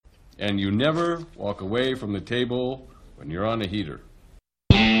And you never walk away from the table when you're on a heater.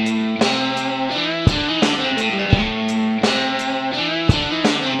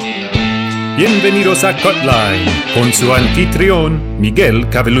 Bienvenidos a Cutline con su anfitrión Miguel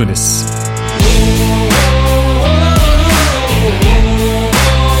Kavaliunas.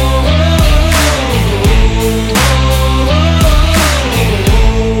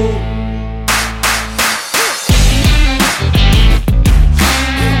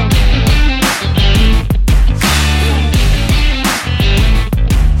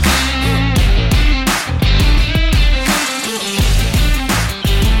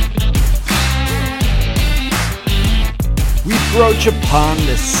 Approach upon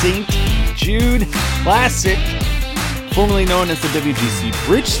the St. Jude Classic, formerly known as the WGC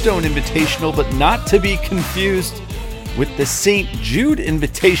Bridgestone Invitational, but not to be confused with the St. Jude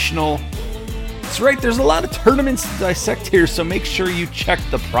Invitational. That's right, there's a lot of tournaments to dissect here, so make sure you check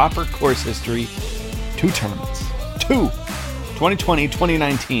the proper course history. 2 tournaments.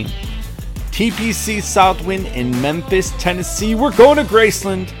 2020-2019. TPC Southwind in Memphis, Tennessee. We're going to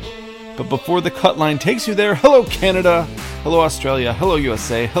Graceland. But before the cut line takes you there, hello Canada, hello Australia, hello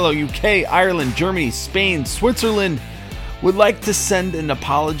USA, hello UK, Ireland, Germany, Spain, Switzerland. Would like to send an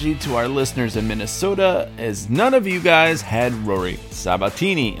apology to our listeners in Minnesota, as none of you guys had Rory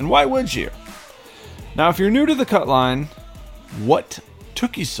Sabatini. And why would you? Now, if you're new to the cut line, what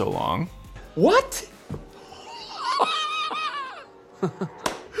took you so long? What?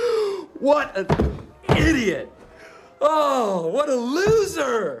 What an idiot! Oh, what a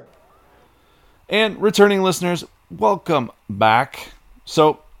loser! And returning listeners, welcome back.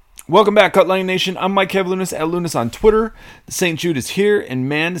 Welcome back, Cutline Nation. I'm Mike Kavaliunas at Lunas on Twitter. The St. Jude is here, and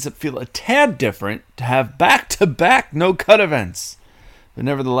man, does it feel a tad different to have back-to-back no-cut events. But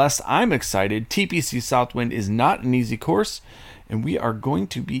nevertheless, I'm excited. TPC Southwind is not an easy course, and we are going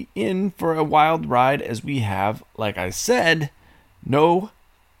to be in for a wild ride as we have, like I said, no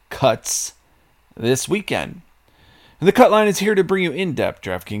cuts this weekend. And the Cut Line is here to bring you in-depth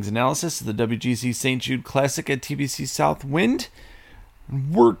DraftKings analysis of the WGC St. Jude Classic at TPC Southwind.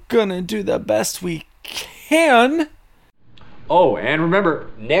 We're gonna do the best we can. Oh, and remember,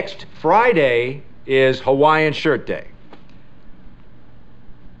 next Friday is Hawaiian Shirt Day.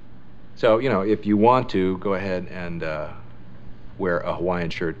 So, if you want to, go ahead and wear a Hawaiian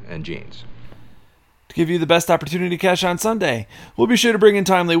shirt and jeans. To give you the best opportunity to cash on Sunday, we'll be sure to bring in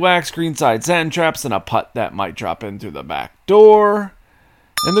timely wax, greenside sand traps, and a putt that might drop in through the back door.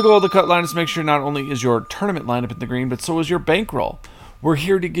 And the goal of the cut line is to make sure not only is your tournament lineup in the green, but so is your bankroll. We're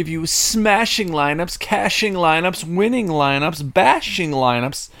here to give you smashing lineups, cashing lineups, winning lineups, bashing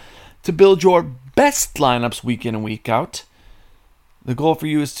lineups to build your best lineups week in and week out. The goal for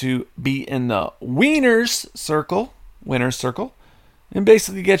you is to be in the winner's circle, and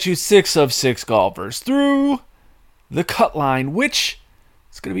basically get you 6 of 6 golfers through the cut line, which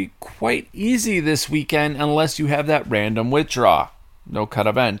is going to be quite easy this weekend unless you have that random withdraw. No cut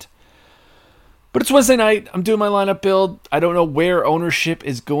event. But it's Wednesday night. I'm doing my lineup build. I don't know where ownership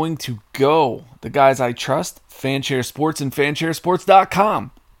is going to go. The guys I trust, Fanshare Sports and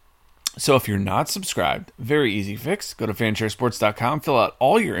fansharesports.com. So if you're not subscribed, very easy fix. Go to fansharesports.com, fill out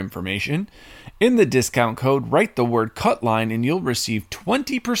all your information. In the discount code, write the word CUTLINE, and you'll receive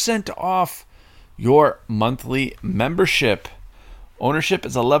 20% off your monthly membership. Ownership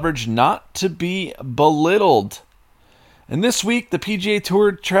is a leverage not to be belittled. And this week, the PGA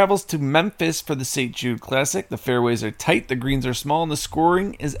Tour travels to Memphis for the St. Jude Classic. The fairways are tight, the greens are small, and the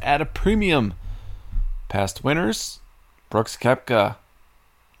scoring is at a premium. Past winners, Brooks Koepka,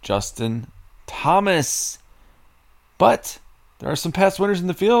 Justin Thomas. But there are some past winners in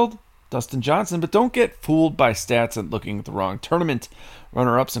the field. Dustin Johnson, but don't get fooled by stats and looking at the wrong tournament.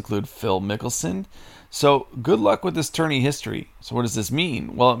 Runner-ups include Phil Mickelson. So good luck with this tourney history. So what does this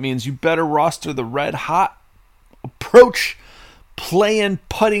mean? Well, it means you better roster the red-hot approach, playing,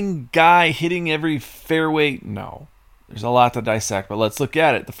 putting guy, hitting every fairway. No, there's a lot to dissect, but let's look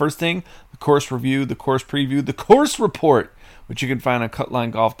at it. The first thing, the course review, the course preview, the course report, which you can find on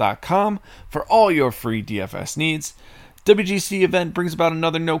cutlinegolf.com for all your free DFS needs. WGC event brings about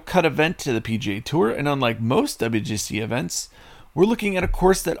another no-cut event to the PGA Tour, and unlike most WGC events, we're looking at a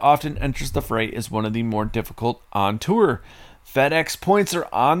course that often enters the fray as one of the more difficult on tour. FedEx points are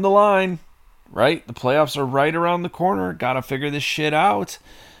on the line, right? The playoffs are right around the corner. Gotta figure this shit out.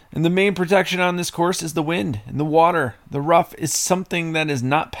 And the main protection on this course is the wind and the water. The rough is something that is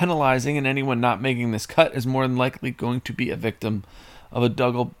not penalizing, and anyone not making this cut is more than likely going to be a victim of a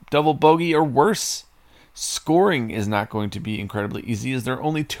double bogey or worse. Scoring is not going to be incredibly easy, as there are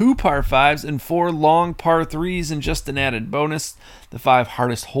only 2 par 5s and 4 long par 3s, and just an added bonus, the 5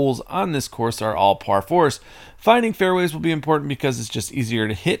 hardest holes on this course are all par 4s. Finding fairways will be important because it's just easier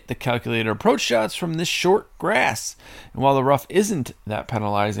to hit the calculated approach shots from this short grass. And while the rough isn't that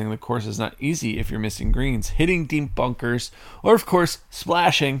penalizing, the course is not easy if you're missing greens, hitting deep bunkers, or of course,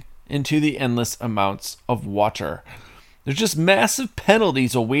 splashing into the endless amounts of water. There's just massive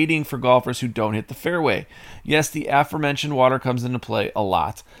penalties awaiting for golfers who don't hit the fairway. Yes, the aforementioned water comes into play a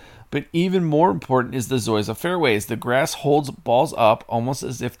lot, but even more important is the Zoysia fairways. The grass holds balls up almost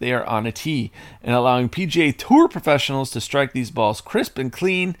as if they are on a tee, and allowing PGA Tour professionals to strike these balls crisp and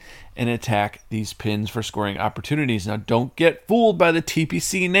clean and attack these pins for scoring opportunities. Now, don't get fooled by the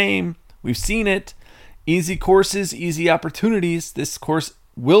TPC name. We've seen it. Easy courses, easy opportunities. This course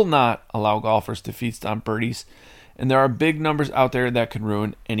will not allow golfers to feast on birdies, and there are big numbers out there that can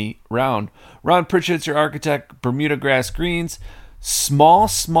ruin any round. Ron Pritchett's your architect. Bermuda grass greens, small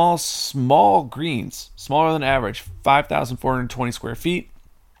greens, smaller than average, 5,420 square feet.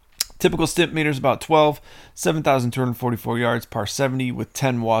 Typical stimp meters about 12, 7,244 yards, par 70 with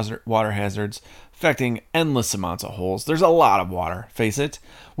 10 water hazards, affecting endless amounts of holes. There's a lot of water, face it,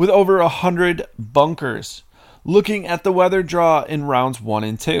 with over 100 bunkers. Looking at the weather draw in rounds 1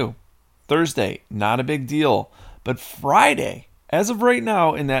 and 2. Thursday, not a big deal. But Friday, as of right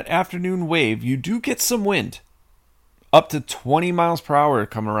now, in that afternoon wave, you do get some wind, up to 20 miles per hour,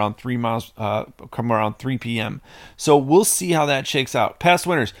 come around 3 p.m. So we'll see how that shakes out. Past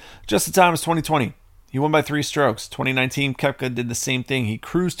winners: Justin Thomas, 2020, he won by 3 strokes. 2019, Koepka did the same thing. He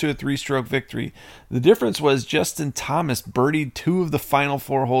cruised to a 3-stroke victory. The difference was Justin Thomas birdied 2 of the final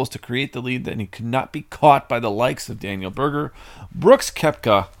 4 holes to create the lead, that he could not be caught by the likes of Daniel Berger, Brooks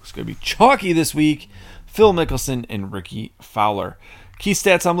Koepka, who's going to be chalky this week, Phil Mickelson, and Ricky Fowler. Key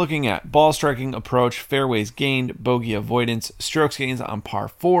stats I'm looking at: ball striking, approach, fairways gained, bogey avoidance, strokes gains on par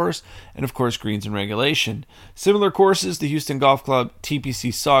 4s, and of course greens in regulation. Similar courses: the Houston Golf Club,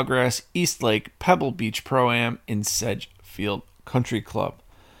 TPC Sawgrass, East Lake, Pebble Beach Pro-Am, and Sedgefield Country Club.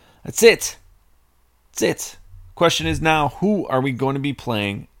 That's it. Question is now, who are we going to be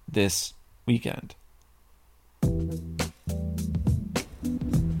playing this weekend?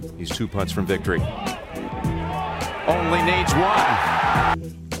 He's 2 putts from victory. Only needs 1.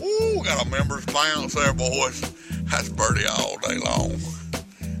 Ooh, got a members bounce there, boys. That's birdie all day long.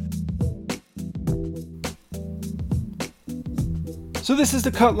 So this is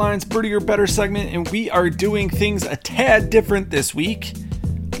the Cut Lines Birdie or Better segment, and we are doing things a tad different this week.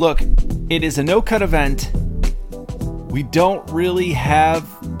 Look, it is a no-cut event. We don't really have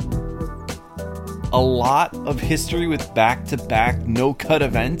a lot of history with back-to-back no-cut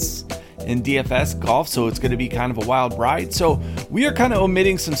events in DFS golf, so it's going to be kind of a wild ride. So we are kind of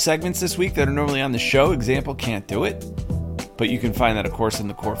omitting some segments this week that are normally on the show. Example, can't do it, but you can find that, of course, in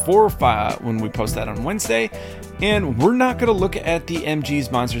the Core 4 when we post that on Wednesday. And we're not going to look at the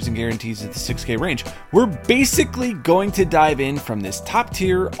MGs, Monsters, and Guarantees at the 6K range. We're basically going to dive in from this top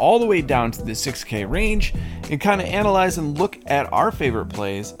tier all the way down to the 6K range and kind of analyze and look at our favorite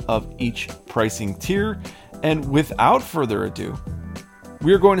plays of each pricing tier. And without further ado,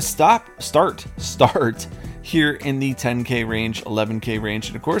 we are going to start here in the 10K range, 11K range,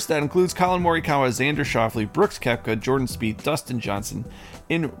 and of course that includes Colin Morikawa, Xander Schauffele, Brooks Koepka, Jordan Spieth, Dustin Johnson,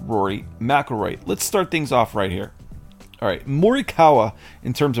 and Rory McIlroy. Let's start things off right here. All right, Morikawa,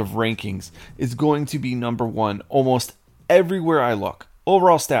 in terms of rankings, is going to be number 1 almost everywhere I look.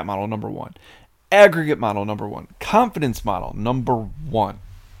 Overall stat model, number 1. Aggregate model, number 1. Confidence model, number 1.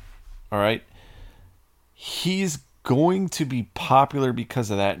 All right, he's going to be popular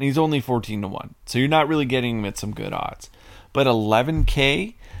because of that, and he's only 14-1, so you're not really getting him at some good odds. But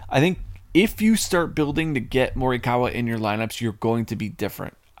 11K, I think if you start building to get Morikawa in your lineups, you're going to be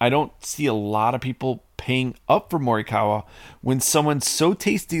different. I don't see a lot of people paying up for Morikawa when someone so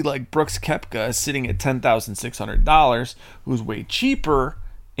tasty like Brooks Koepka is sitting at $10,600, who's way cheaper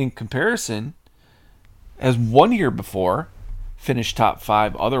in comparison, has won here before, finished top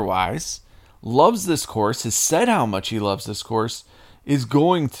 5 otherwise, loves this course, has said how much he loves this course, is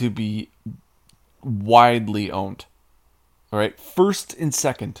going to be widely owned. All right, first and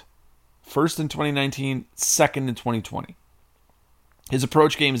second. First in 2019, second in 2020. His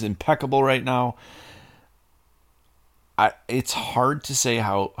approach game is impeccable right now. It's hard to say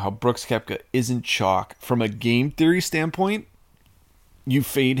how Brooks Koepka isn't chalk. From a game theory standpoint, you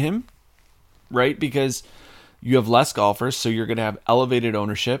fade him, right? Because you have less golfers, so you're going to have elevated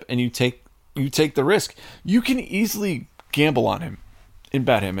ownership, and you take the risk. You can easily gamble on him and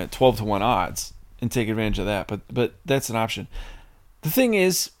bet him at 12-1 odds and take advantage of that, but that's an option. The thing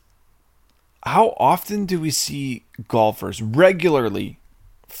is, how often do we see golfers regularly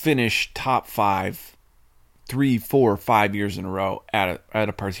finish top 5, 3, 4, 5 years in a row at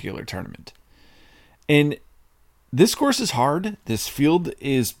a particular tournament? And this course is hard. This field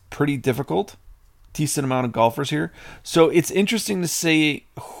is pretty difficult. Decent amount of golfers here. So it's interesting to say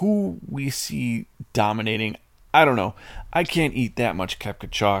who we see dominating. I don't know. I can't eat that much Koepka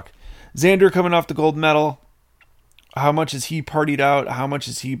chalk. Xander coming off the gold medal. How much is he partied out? How much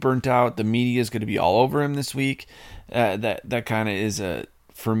is he burnt out? The media is going to be all over him this week. That kind of is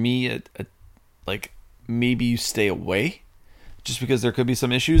for me like maybe you stay away just because there could be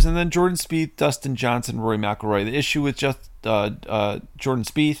some issues. And then Jordan Spieth, Dustin Johnson, Rory McIlroy. The issue with just Jordan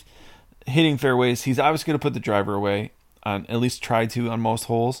Spieth hitting fairways, he's obviously going to put the driver away on at least try to on most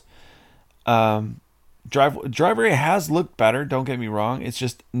holes. Driver has looked better. Don't get me wrong. It's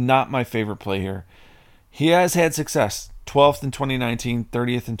just not my favorite play here. He has had success, 12th in 2019,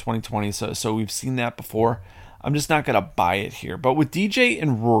 30th in 2020, so we've seen that before. I'm just not going to buy it here. But with DJ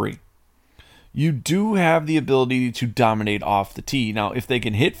and Rory, you do have the ability to dominate off the tee. Now, if they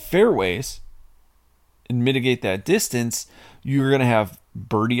can hit fairways and mitigate that distance, you're going to have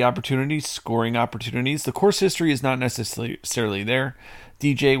birdie opportunities, scoring opportunities. The course history is not necessarily there.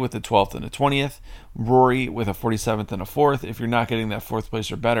 DJ with the 12th and the 20th, Rory with a 47th and a 4th. If you're not getting that 4th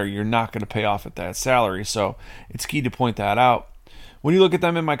place or better, you're not going to pay off at that salary. So it's key to point that out. When you look at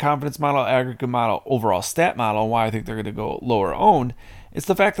them in my confidence model, aggregate model, overall stat model, why I think they're going to go lower owned, it's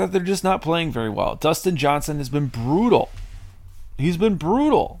the fact that they're just not playing very well. Dustin Johnson has been brutal. He's been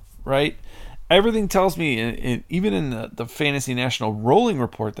brutal, right? Everything tells me, even in the Fantasy National rolling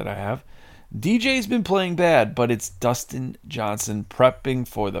report that I have, DJ's been playing bad, but it's Dustin Johnson prepping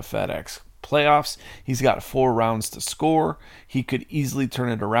for the FedEx playoffs. He's got 4 rounds to score. He could easily turn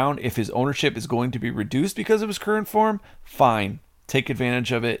it around. If his ownership is going to be reduced because of his current form, fine. Take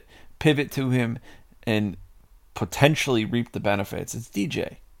advantage of it, pivot to him, and potentially reap the benefits. It's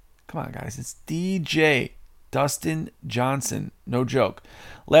DJ. Come on, guys. It's DJ. Dustin Johnson. No joke.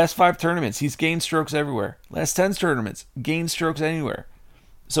 Last 5 tournaments, he's gained strokes everywhere. Last 10 tournaments, gained strokes anywhere.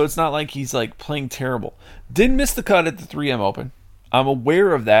 So it's not like he's like playing terrible. Didn't miss the cut at the 3M Open. I'm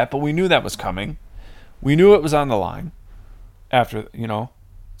aware of that, but we knew that was coming. We knew it was on the line after,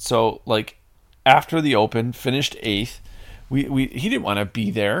 So like after the Open, finished 8th. He didn't want to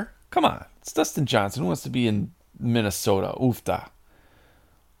be there. Come on. It's Dustin Johnson who wants to be in Minnesota. Oofda.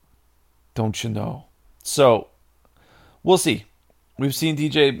 Don't you know? So we'll see. We've seen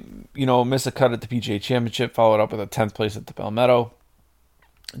DJ, miss a cut at the PGA Championship, followed up with a 10th place at the Palmetto.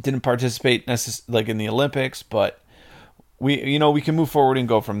 Didn't participate like in the Olympics, but we can move forward and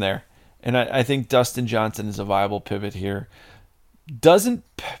go from there. And I think Dustin Johnson is a viable pivot here. Doesn't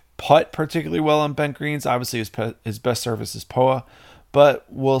putt particularly well on bent greens. Obviously, his best surface is POA, but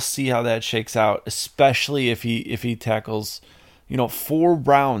we'll see how that shakes out, especially if he tackles, 4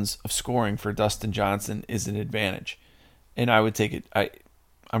 rounds of scoring for Dustin Johnson is an advantage. And I would take it.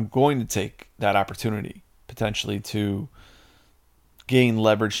 I'm going to take that opportunity potentially to gain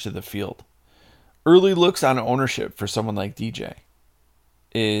leverage to the field. Early looks on ownership for someone like DJ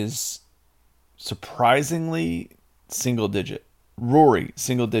is surprisingly single digit. Rory,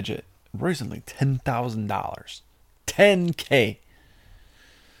 single digit. Rory's only $10,000. $10K.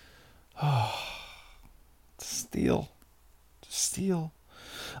 Oh, steal.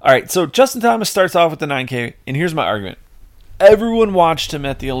 All right, so Justin Thomas starts off with the 9K, and here's my argument. Everyone watched him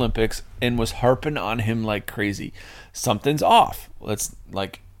at the Olympics and was harping on him like crazy. Something's off.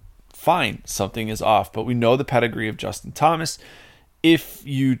 Fine, something is off. But we know the pedigree of Justin Thomas. If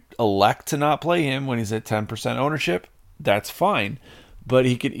you elect to not play him when he's at 10% ownership, that's fine. But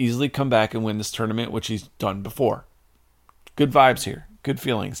he could easily come back and win this tournament, which he's done before. Good vibes here. Good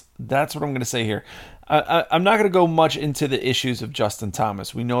feelings. That's what I'm going to say here. I'm not going to go much into the issues of Justin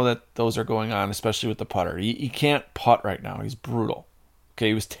Thomas. We know that those are going on, especially with the putter. He can't putt right now. He's brutal. Okay,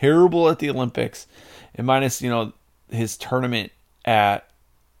 he was terrible at the Olympics. And minus, his tournament at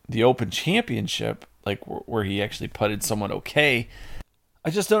the Open Championship, where he actually putted somewhat okay. I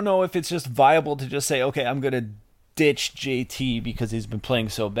just don't know if it's just viable to just say, okay, I'm going to ditch JT because he's been playing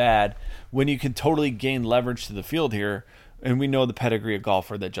so bad, when you can totally gain leverage to the field here. And we know the pedigree of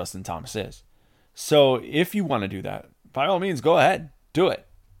golfer that Justin Thomas is. So if you want to do that, by all means, go ahead. Do it.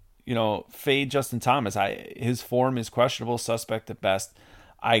 Fade Justin Thomas. His form is questionable, suspect at best.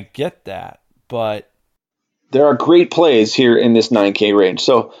 I get that. But there are great plays here in this 9K range.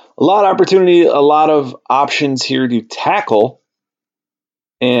 So a lot of opportunity, a lot of options here to tackle.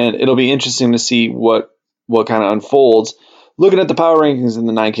 And it'll be interesting to see what kind of unfolds. Looking at the power rankings in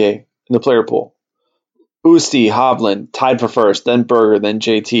the 9K, in the player pool. Usti, Hovland, tied for first, then Berger, then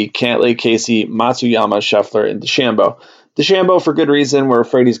JT, Cantlay, Casey, Matsuyama, Scheffler, and DeChambeau. DeChambeau, for good reason. We're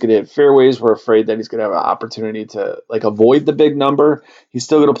afraid he's going to hit fairways. We're afraid that he's going to have an opportunity to avoid the big number. He's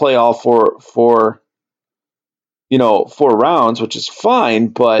still going to play all four rounds, which is fine.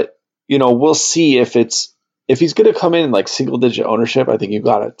 But we'll see if he's going to come in like single digit ownership. I think you've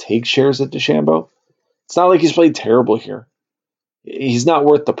got to take shares at DeChambeau. It's not like he's played terrible here. He's not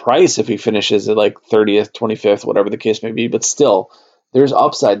worth the price if he finishes at like 30th, 25th, whatever the case may be. But still, there's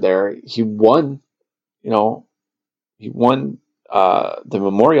upside there. He won. He won the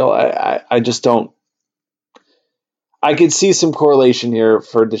Memorial. I just don't. I could see some correlation here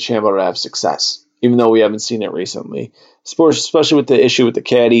for DeChambeau to have success, even though we haven't seen it recently. Especially with the issue with the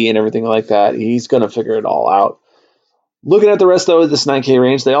caddy and everything like that, he's going to figure it all out. Looking at the rest of this 9K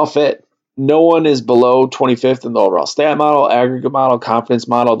range, they all fit. No one is below 25th in the overall stat model, aggregate model, confidence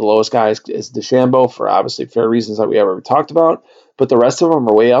model. The lowest guy is DeChambeau for obviously fair reasons that we ever talked about, but the rest of them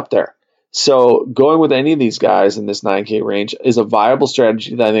are way up there. So going with any of these guys in this 9K range is a viable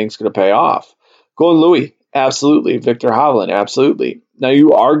strategy that I think is going to pay off. Going Louis, absolutely. Victor Hovland, absolutely. Now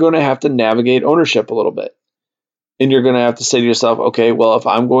you are going to have to navigate ownership a little bit. And you're going to have to say to yourself, okay, well, if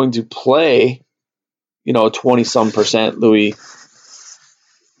I'm going to play, 20-some% Louis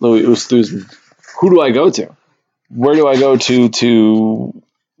Oosthuizen, who do I go to? Where do I go to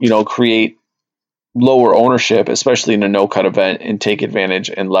create lower ownership, especially in a no-cut event, and take advantage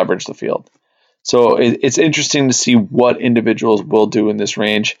and leverage the field? So it's interesting to see what individuals will do in this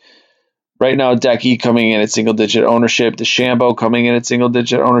range. Right now, Decky coming in at single-digit ownership, DeChambeau coming in at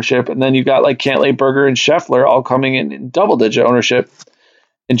single-digit ownership, and then you've got like Cantlay, Berger, and Scheffler all coming in double-digit ownership.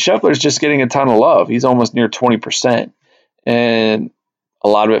 And Scheffler's just getting a ton of love. He's almost near 20%. And a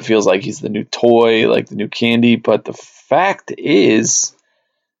lot of it feels like he's the new toy, like the new candy. But the fact is,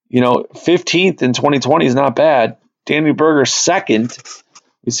 15th in 2020 is not bad. Danny Berger second.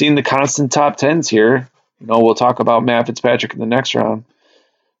 We've seen the constant top 10s here. We'll talk about Matt Fitzpatrick in the next round.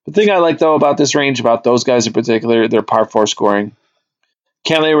 The thing I like, though, about this range, about those guys in particular, their par 4 scoring.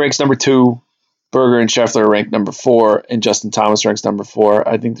 Cantlay ranks number 2. Berger and Scheffler ranked number 4. And Justin Thomas ranks number 4.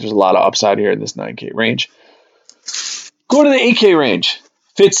 I think there's a lot of upside here in this 9K range. Going to the 8K range.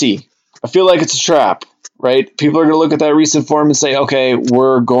 Fitzy. I feel like it's a trap, right? People are going to look at that recent form and say, okay,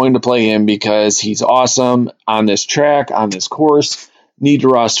 we're going to play him because he's awesome on this track, on this course. Need to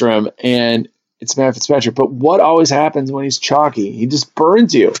roster him. And it's Matt Fitzpatrick. But what always happens when he's chalky? He just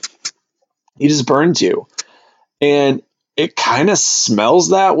burns you. And it kind of smells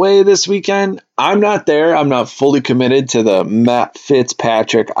that way this weekend. I'm not there. I'm not fully committed to the Matt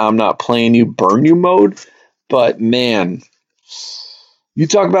Fitzpatrick, I'm not playing you, burn you mode. But man, you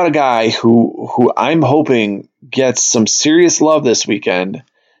talk about a guy who I'm hoping gets some serious love this weekend,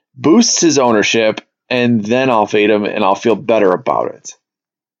 boosts his ownership, and then I'll fade him and I'll feel better about it.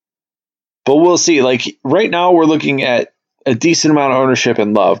 But we'll see. Like right now, we're looking at a decent amount of ownership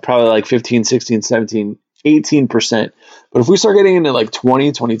and love, probably like 15, 16, 17, 18%. But if we start getting into like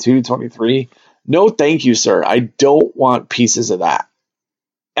 20, 22, 23, no thank you, sir. I don't want pieces of that.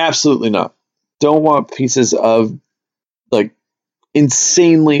 Absolutely not. Don't want pieces of like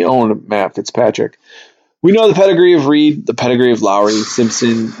insanely owned Matt Fitzpatrick. We know the pedigree of Reed, the pedigree of Lowry,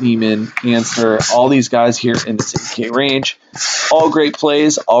 Simpson, Neiman, Answer, all these guys here in the 6K range. All great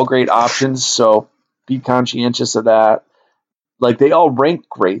plays, all great options, so be conscientious of that. Like they all rank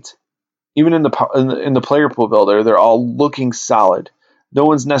great. Even in the player pool builder, they're all looking solid. No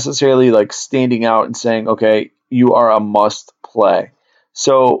one's necessarily like standing out and saying, okay, you are a must play.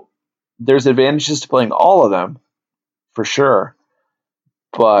 So there's advantages to playing all of them for sure.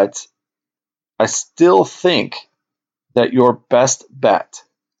 But I still think that your best bet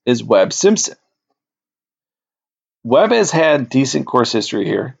is Webb Simpson. Webb has had decent course history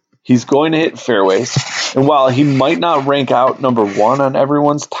here. He's going to hit fairways. And while he might not rank out number 1 on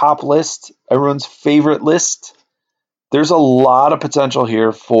everyone's top list, everyone's favorite list, there's a lot of potential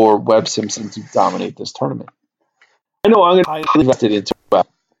here for Webb Simpson to dominate this tournament. I know I'm going to invest it into Webb.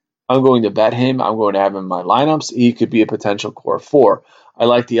 I'm going to bet him. I'm going to have him in my lineups. He could be a potential core 4. I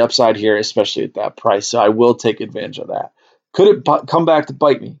like the upside here, especially at that price, so I will take advantage of that. Could it come back to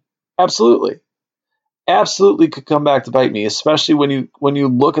bite me? Absolutely. Absolutely could come back to bite me, especially when you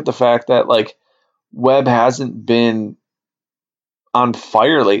look at the fact that like Webb hasn't been on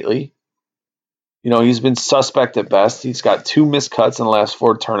fire lately. He's been suspect at best. He's got 2 missed cuts in the last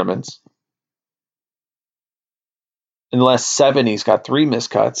 4 tournaments. In the last 7, he's got 3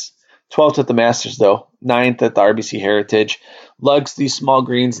 missed cuts. 12th at the Masters, though. 9th at the RBC Heritage. Likes these small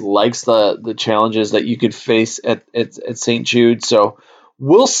greens. Likes the challenges that you could face at St. Jude. So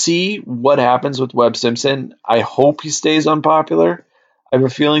We'll see what happens with Webb Simpson. I hope he stays unpopular. I have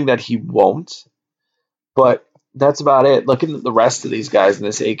a feeling that he won't. But that's about it. Looking at the rest of these guys in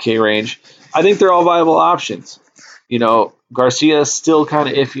this 8K range, I think they're all viable options. Garcia is still kind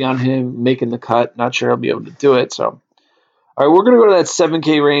of iffy on him making the cut. Not sure he'll be able to do it. So, all right, we're going to go to that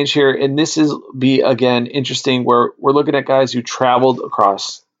 7K range here. And this is again, interesting where we're looking at guys who traveled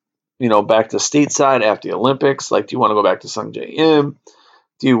across, back to stateside after the Olympics. Like, do you want to go back to Sungjae Im?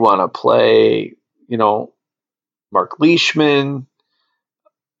 Do you want to play, Mark Leishman?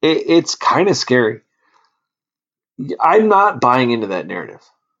 It's kind of scary. I'm not buying into that narrative.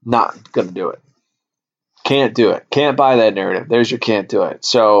 Not going to do it. Can't do it. Can't buy that narrative. There's your can't do it.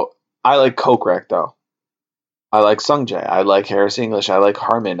 So I like Kokrak, though. I like Sungjae. I like Harris English. I like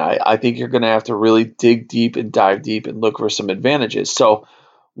Harman. I think you're going to have to really dig deep and dive deep and look for some advantages. So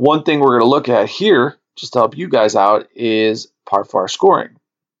one thing we're going to look at here, just to help you guys out, is par 4 scoring.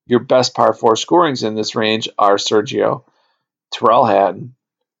 Your best par 4 scorings in this range are Sergio, Terrell Hatton,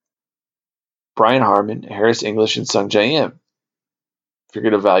 Brian Harman, Harris English, and Sungjae Im. If you're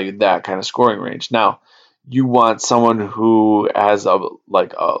going to value that kind of scoring range. Now, you want someone who has a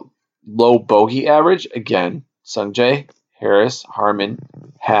low bogey average. Again, Sungjae, Harris, Harman,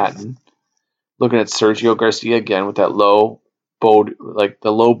 Hatton. Looking at Sergio Garcia again with that low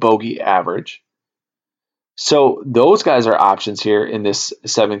bogey average. So those guys are options here in this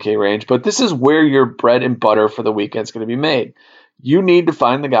 7K range. But this is where your bread and butter for the weekend is going to be made. You need to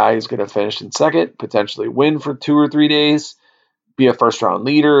find the guy who's going to finish in second, potentially win for 2 or 3 days, be a first-round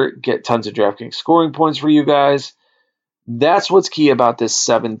leader, get tons of DraftKings scoring points for you guys. That's what's key about this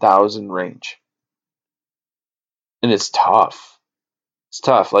 7,000 range. And it's tough. It's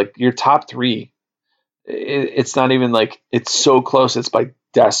tough. Like, your top 3, it's not even like it's so close, it's by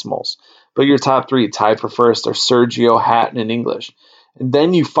decimals. But your top 3 tied for first are Sergio, Hatton, and English. And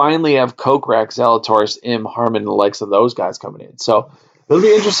then you finally have Kokrak, Zalatoris, Im, Harman, and the likes of those guys coming in. So it'll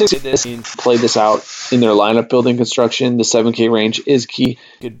be interesting to see this and play this out in their lineup building construction. The 7K range is key.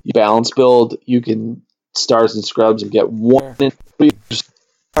 Good balance build. You can stars and scrubs and get one. All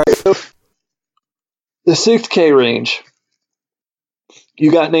right, so the 6K range,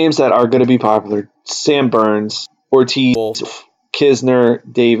 you got names that are going to be popular. Sam Burns, Ortiz, Kisner,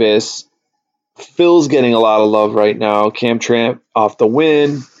 Davis. Phil's getting a lot of love right now. Cam Tramp off the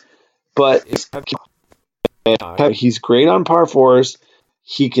win. But he's great on par 4s.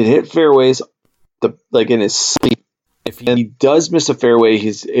 He can hit fairways in his sleep. If he does miss a fairway,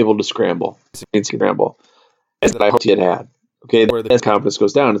 he's able to scramble. As I hope he had. Okay, where the confidence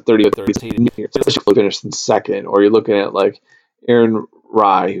goes down to 30 or 30. Especially if you finish in second. Or you're looking at like Aaron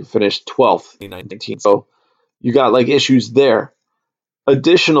Rye, who finished 12th in 2019. So you got issues there.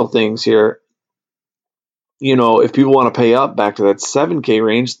 Additional things here. If people want to pay up back to that 7K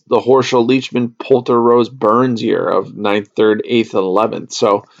range, the Horschel, Leachman, Poulter, Rose, Burns year of 9th, 3rd, 8th, and 11th.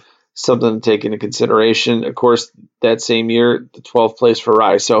 So something to take into consideration. Of course, that same year, the 12th place for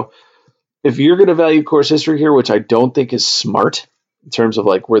Rye. So if you're going to value course history here, which I don't think is smart in terms of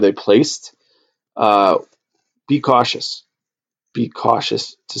where they placed, be cautious. Be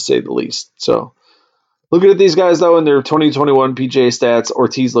cautious, to say the least. So looking at these guys, though, in their 2021 PGA stats,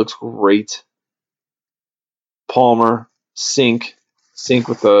 Ortiz looks great. Palmer, Sink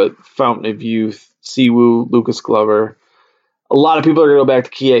with the Fountain of Youth, Siwoo, Lucas Glover. A lot of people are going to go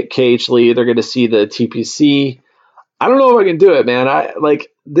back to KH Lee. They're going to see the TPC. I don't know if I can do it, man.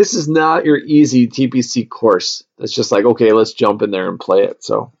 This is not your easy TPC course. It's just okay, let's jump in there and play it.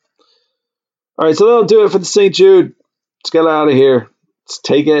 So, all right, so that'll do it for the St. Jude. Let's get out of here. Let's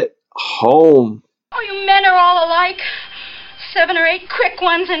take it home. Oh, you men are all alike. 7 or 8 quick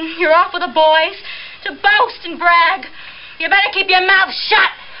ones, and you're off with the boys to boast and brag. You better keep your mouth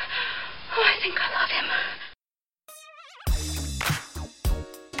shut. Oh, I think I love him.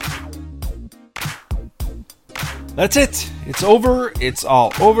 That's it. It's over. It's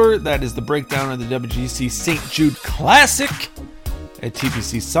all over. That is the breakdown of the WGC St. Jude Classic at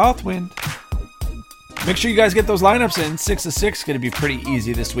TPC Southwind. Make sure you guys get those lineups in. 6 of 6 going to be pretty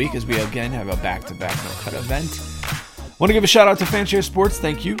easy this week as we again have a back-to-back no-cut event. Want to give a shout out to Fanshare Sports.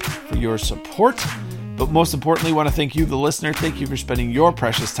 Thank you for your support. But most importantly, want to thank you, the listener. Thank you for spending your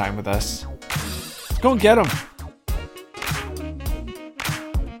precious time with us. Go and get them.